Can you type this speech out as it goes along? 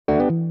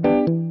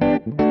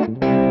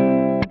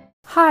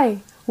Hi,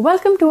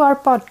 welcome to our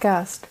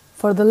podcast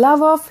For the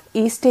Love of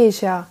East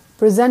Asia,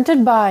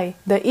 presented by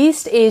the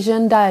East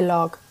Asian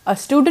Dialogue, a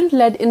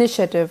student-led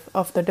initiative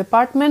of the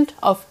Department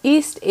of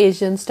East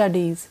Asian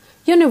Studies,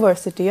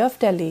 University of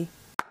Delhi.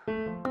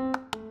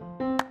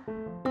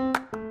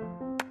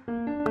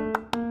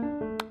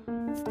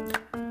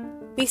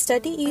 We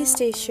study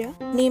East Asia,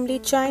 namely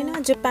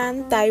China,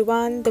 Japan,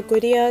 Taiwan, the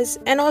Koreas,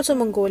 and also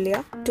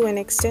Mongolia to an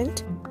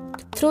extent.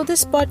 Through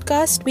this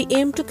podcast, we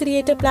aim to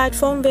create a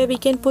platform where we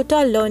can put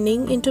our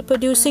learning into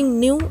producing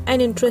new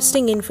and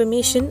interesting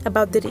information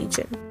about the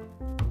region.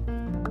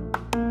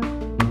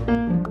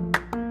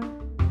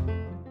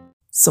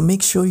 So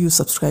make sure you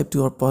subscribe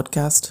to our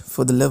podcast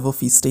For the Love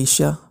of East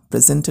Asia,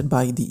 presented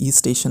by the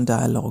East Asian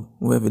Dialogue,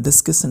 where we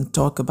discuss and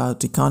talk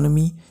about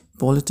economy,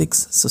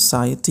 politics,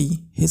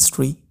 society,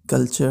 history,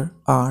 culture,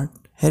 art,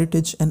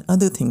 heritage, and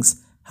other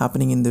things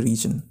happening in the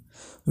region.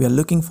 We are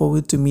looking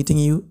forward to meeting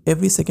you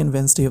every second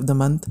Wednesday of the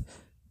month.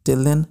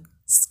 Till then,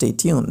 stay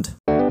tuned.